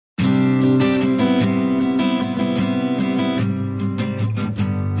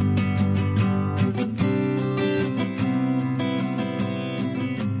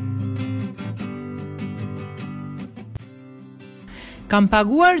Kam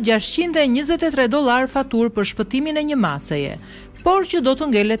paguar $623 faturë për shpëtimin e një maceje, por që do të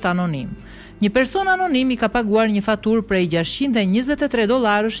ngelet anonim. Një person anonim i ka paguar një faturë prej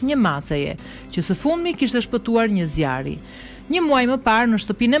 $623 një maceje, që së fundmi kishte shpëtuar një zjarri. Një muaj më parë në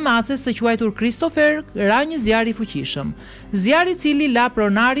shtëpinë e maces të quajtur Christopher ra një zjarr i fuqishëm. Zjarri i cili la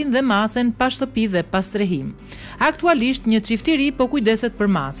pronarin dhe macen pa shtëpi dhe pa strehim. Aktualisht një çift i ri po kujdeset për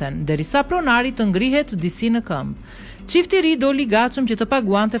macen, derisa pronari të ngrihet disi në këmbë. Çifti i ri doli gatshëm që të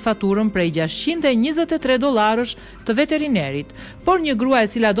paguante faturën prej $623 të veterinerit, por një grua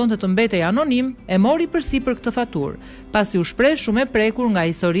e cila donte të mbetej anonim e mori përsipër këtë faturë, pasi u shpreh shumë e prekur nga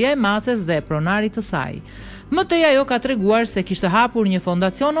historia e maces dhe e pronarit të saj. Më tej ajo ka treguar se kishte hapur një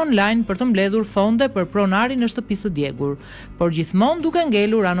fondacion online për të mbledhur fonde për pronarin në shtëpisë së djegur, por gjithmonë duke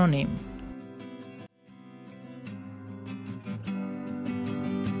ngelur anonim.